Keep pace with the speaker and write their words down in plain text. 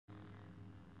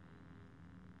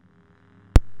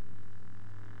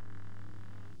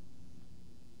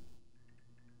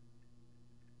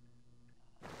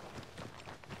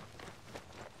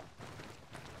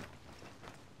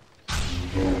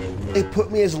It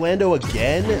put me as Lando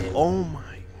again? Oh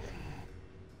my.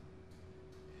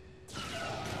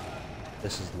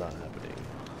 This is not happening.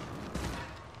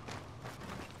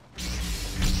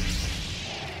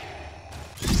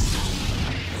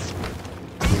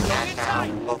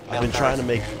 I've been trying to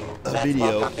make a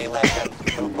video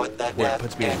where it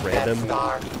puts me in random and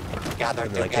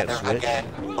then I can't switch,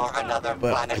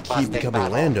 but I keep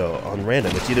becoming Lando on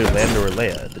random. It's either Lando or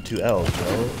Leia, the two L's,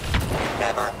 bro.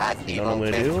 You know what I'm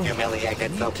gonna do?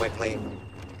 Humiliated so quickly.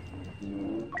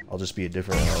 I'll just be a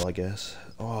different L, I guess.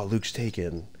 Oh, Luke's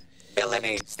taken.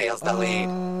 Villainy steals the lead.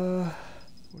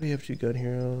 What do you have to, gun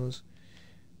heroes?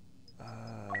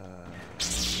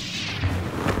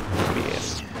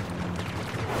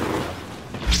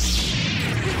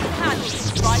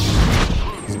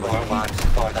 Score one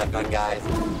for the good guys.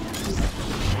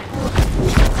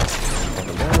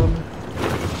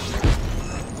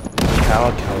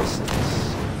 Cal Calcis.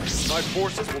 My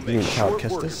forces will make short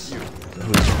work of you.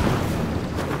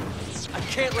 I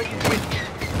can't let you win.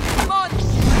 Come on!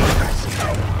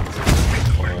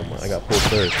 Oh my, I got pulled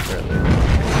third apparently.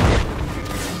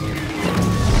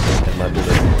 And my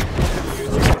bullet.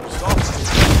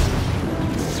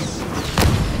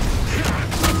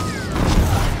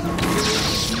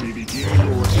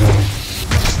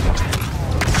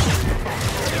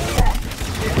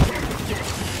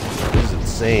 This is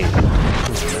insane.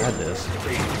 This is madness.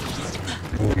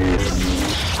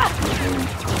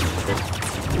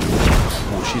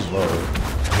 Oh, she's low.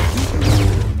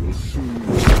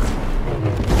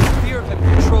 Fear of him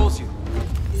controls you.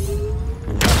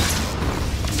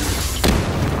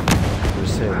 They're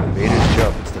saying when Vader's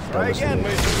jump, it's the dumbest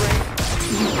thing.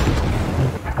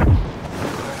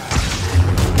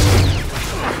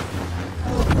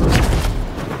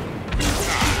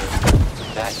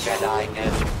 That Jedi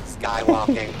is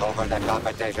skywalking over the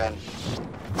competition.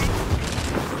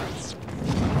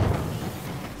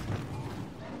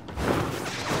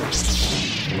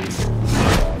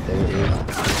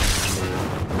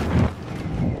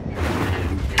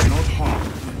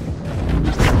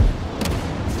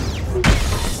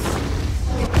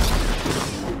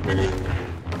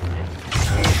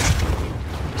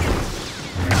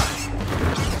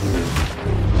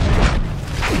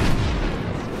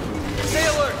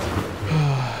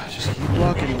 Just keep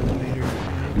blocking, Vader.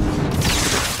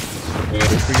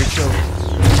 Wait for your choke.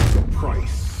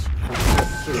 Price.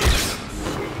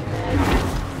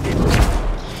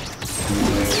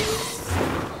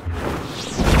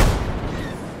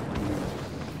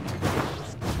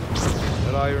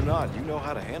 Jedi or not, you know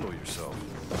how to handle yourself.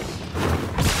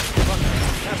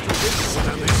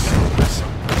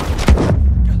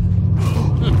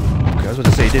 Okay, I was about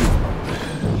to say he didn't.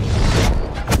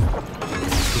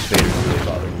 This Vader's really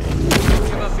bothering me.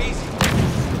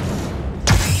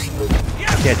 I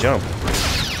can't jump.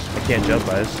 I can't jump,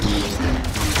 guys.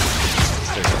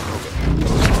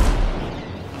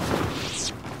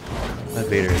 That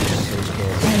Vader is just so slow.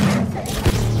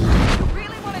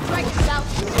 Really want to drag this out?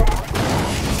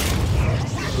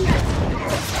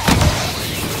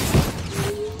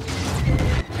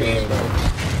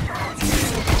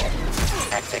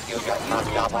 Execution must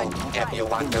double if you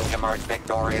want to emerge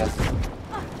victorious.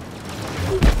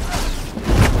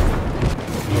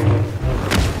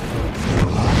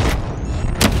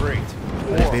 Great.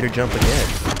 Why did Vader jump again?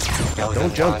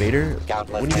 Don't jump, Vader.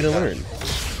 When are you gonna learn?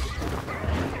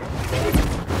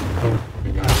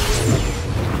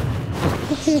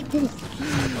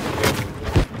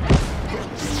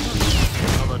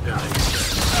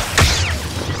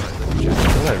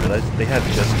 I realized they have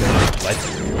just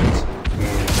lightsaber ones.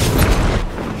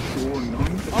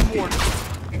 I'm warning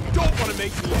you. You don't want to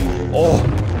make me angry. Oh!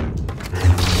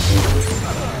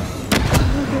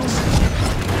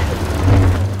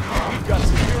 You've got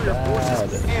superior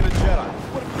forces and a Jedi.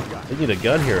 What have you got? They need a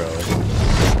gun hero.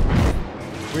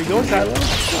 Where are you going, Kylo?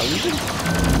 Not leaving?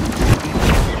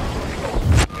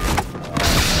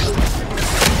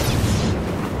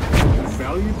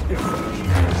 Valiant effort.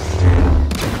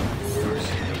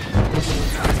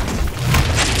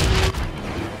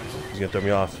 He's gonna throw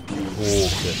me off. Oh,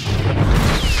 shit.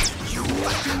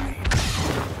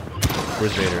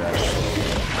 Where's Vader at?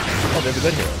 Oh, they have a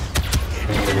gun hero.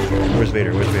 Where's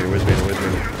Vader? Where's Vader? Where's Vader? Where's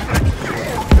Vader?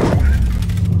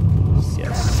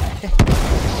 Yes.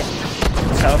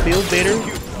 That's how it feels, Vader.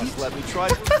 Just let me try.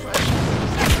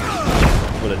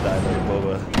 Would have died like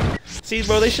Boba. See,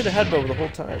 bro, they should have had Boba the whole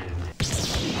time.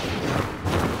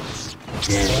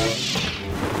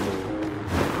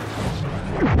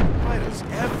 Why does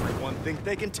everyone think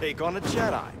they can take on a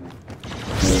Jedi?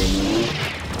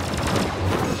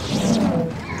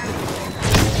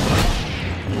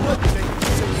 What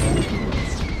makes you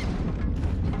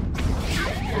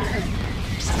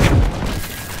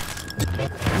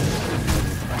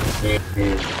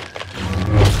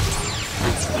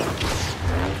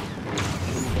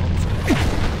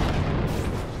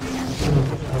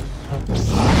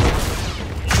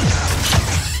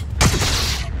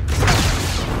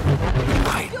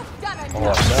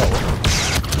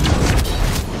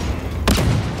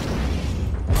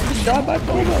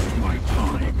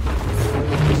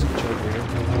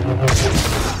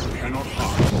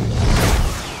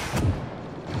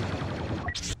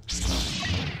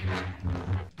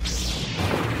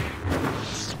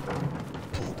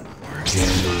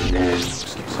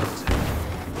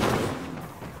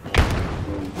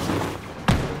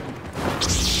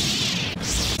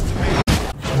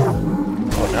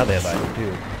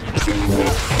Why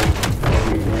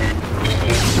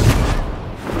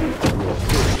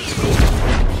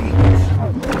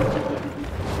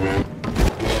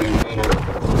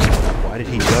did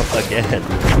he jump again?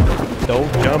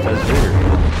 Don't jump as Vader.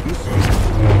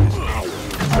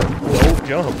 Don't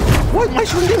jump. What? My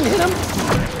swing didn't hit him?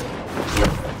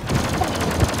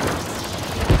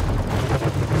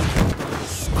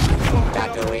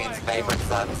 Tatooine's favorite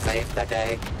son saved the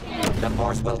day. The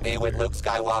Force will be with Luke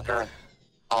Skywalker.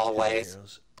 Always.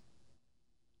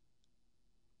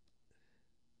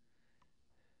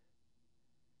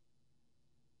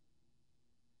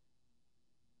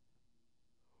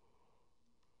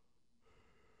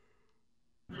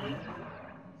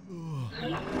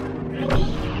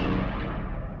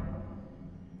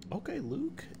 Okay,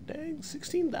 Luke. Dang,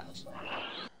 16,000. I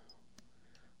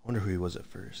wonder who he was at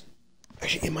first.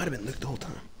 Actually, it might have been Luke the whole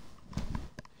time.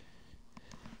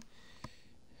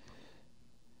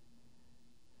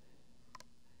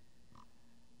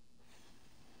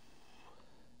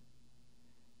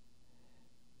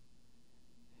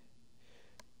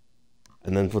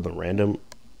 And then for the random,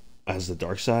 as the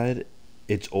dark side,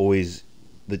 it's always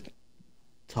the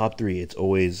top three. It's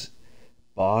always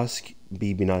Bosk,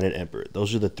 BB9, and Emperor.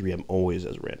 Those are the three I'm always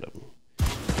as random.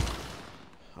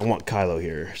 I want Kylo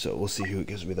here, so we'll see who it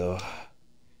gives me though. I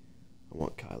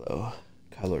want Kylo.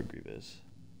 Kylo or Grievous.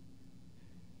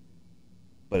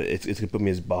 But it's gonna put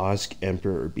me as Bosk,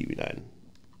 Emperor, or BB9. And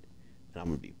I'm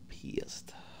gonna be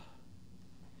pissed.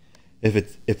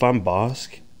 If I'm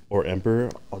Bosk or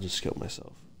Emperor, I'll just kill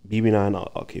myself. BB9,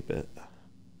 I'll keep it.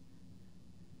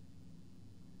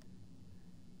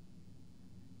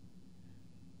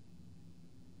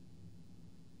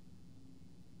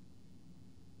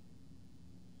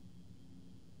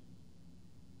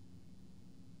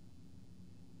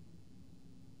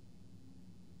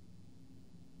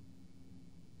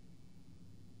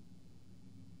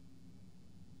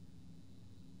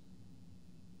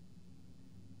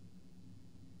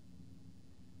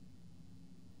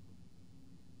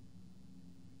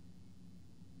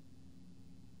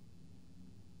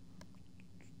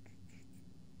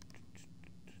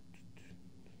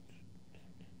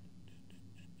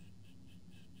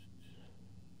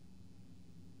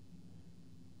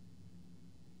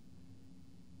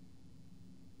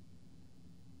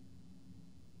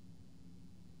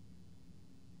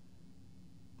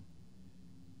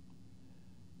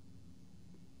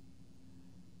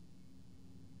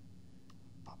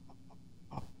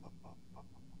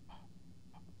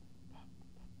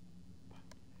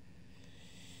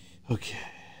 Okay,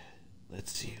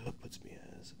 let's see who it puts me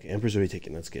as. Okay, Emperor's already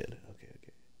taken. That's good. Okay,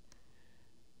 okay.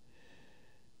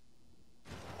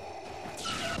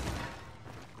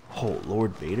 Oh,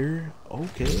 Lord Vader.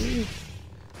 Okay.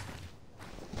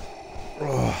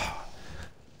 Ugh.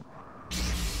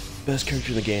 Best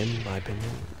character in the game, in my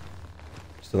opinion.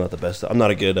 Still not the best. I'm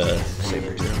not a good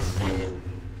saber hero.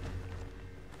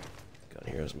 Gun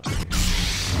heroes, my favorite.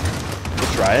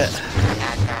 Let's try it.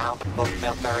 And now, book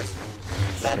milkers.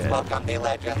 Let's welcome the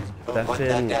legends who put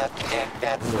the death in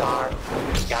Death Star.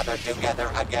 Gather together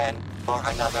again for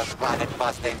another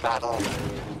planet-busting battle.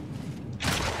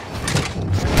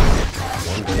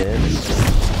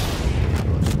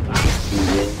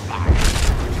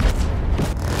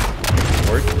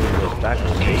 110. Work. Goes back to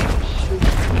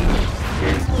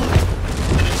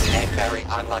A very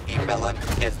unlucky villain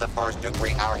is the first to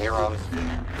greet our heroes.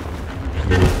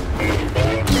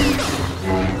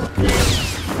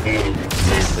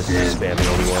 This is spamming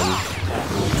Obi-Wan.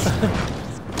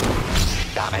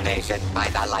 Domination by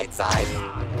the light side.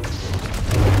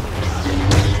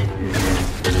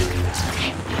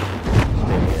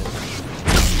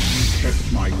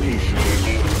 Test my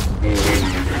patience.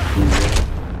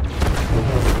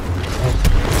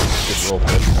 Good roll,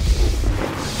 man.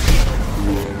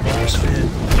 Spin.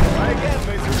 Try again,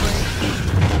 Major Brain.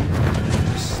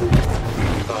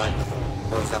 Good.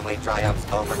 Gruesomely triumphs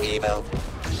over evil.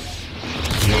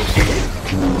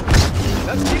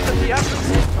 Let's keep the theatrics.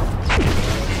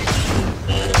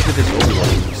 Look at this Obi-Wan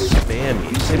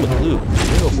spammy. Same with Luke.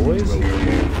 Go, boys.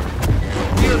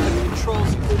 Fear that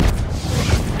controls you.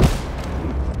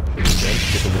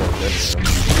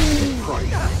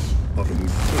 Price of an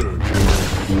insurgent.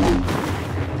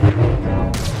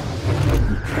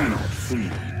 You cannot flee.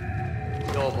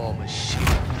 No more machine.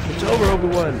 It's over,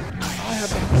 Obi-Wan.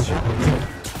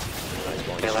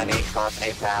 Villainy carves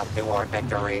a path toward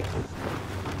victory.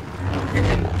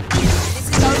 This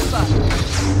is over.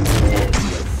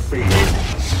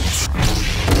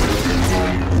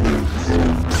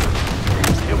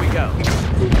 Here we go.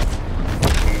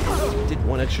 Did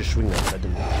one extra swing that I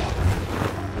didn't.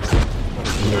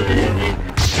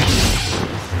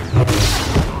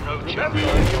 Remember,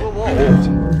 you will walk.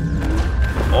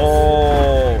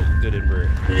 Oh, good invert.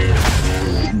 You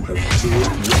have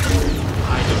served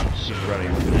well. She's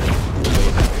running.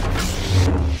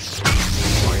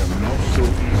 I am not so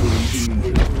easily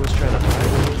injured. Was trying to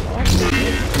hide.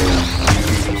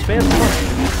 Some spam more.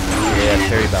 Yeah,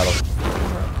 Terry battle.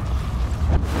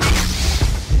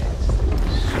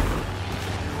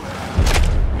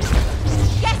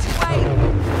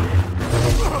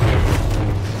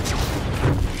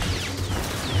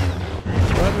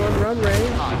 Run, Ray.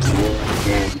 Run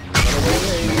away,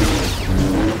 Ray.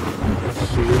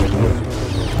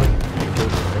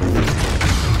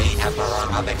 The Emperor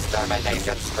of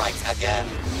Extermination strikes again.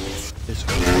 This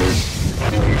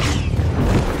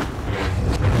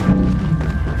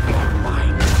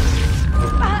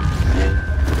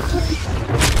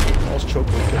All's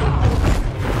choking me.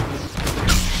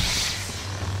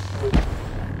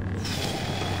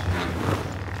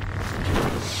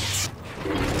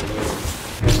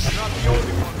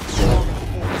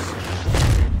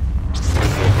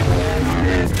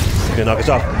 Gonna knock us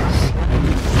off.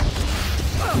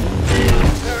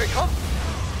 There it comes.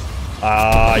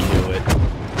 Ah, I knew it.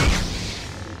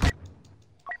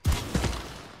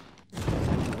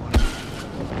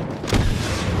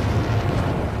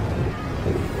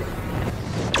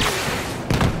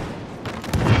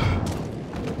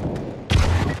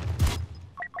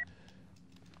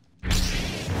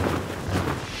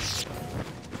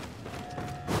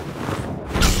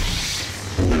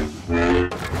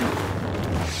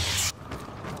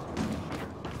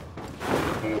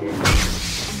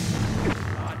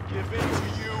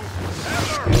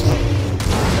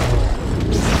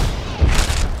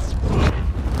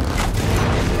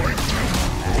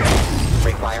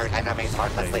 Required enemies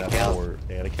heartlessly killed.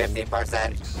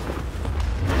 50%.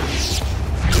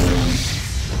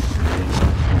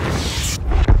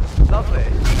 Lovely.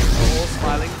 All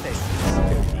smiling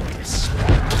faces.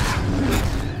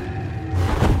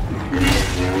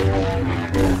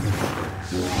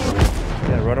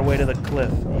 Yeah, run away to the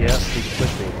cliff. Yeah, he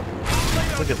pushed me.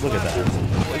 Look at that.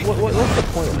 What's the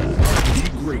point of that? Be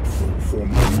grateful for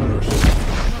my mercy.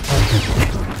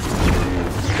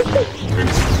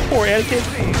 Poor Anakin.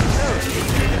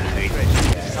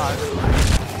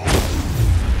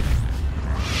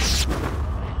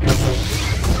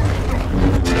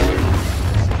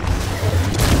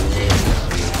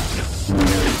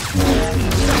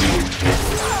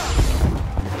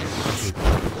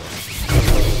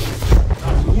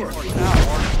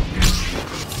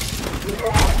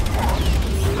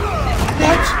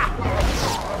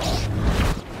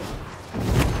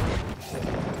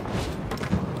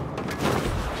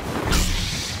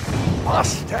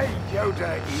 Stay,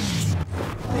 Yoda.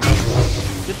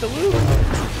 Get the loot.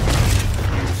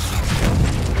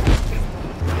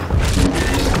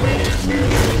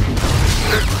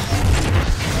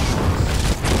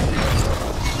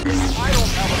 I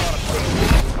don't have a lot of time.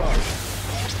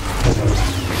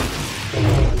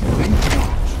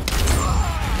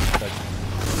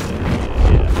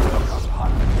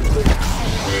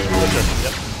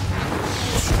 Yep.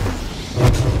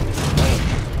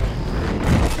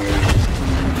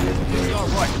 It's not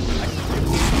right.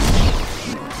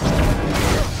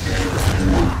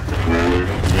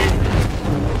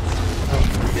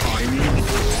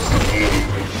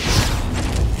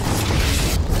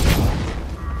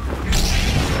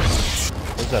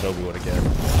 Where's that Obi-Wan again?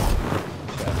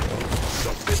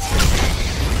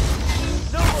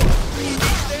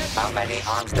 How many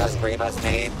arms does Grievous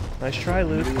need? Nice try,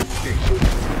 Luke.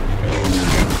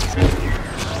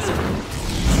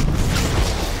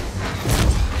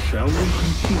 Shall we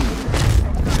continue?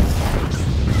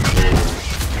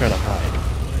 Trying to hide.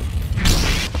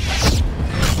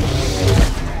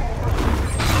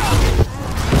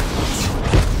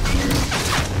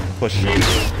 Push.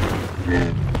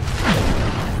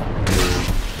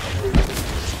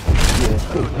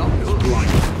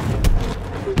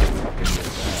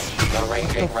 The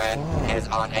Raging Red is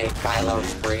on a Kylo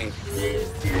spree.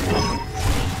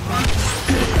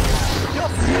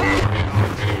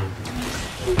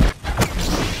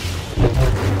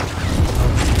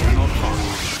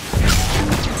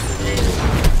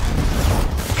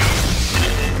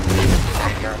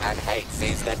 Anger and hate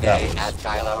seize the day as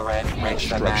Kylo Ren reaches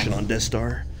the Destruction man. on Death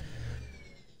Star.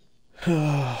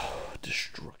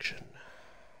 Destruction.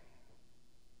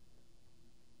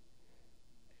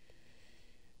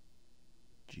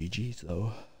 GG's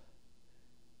though.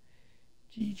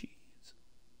 GG's.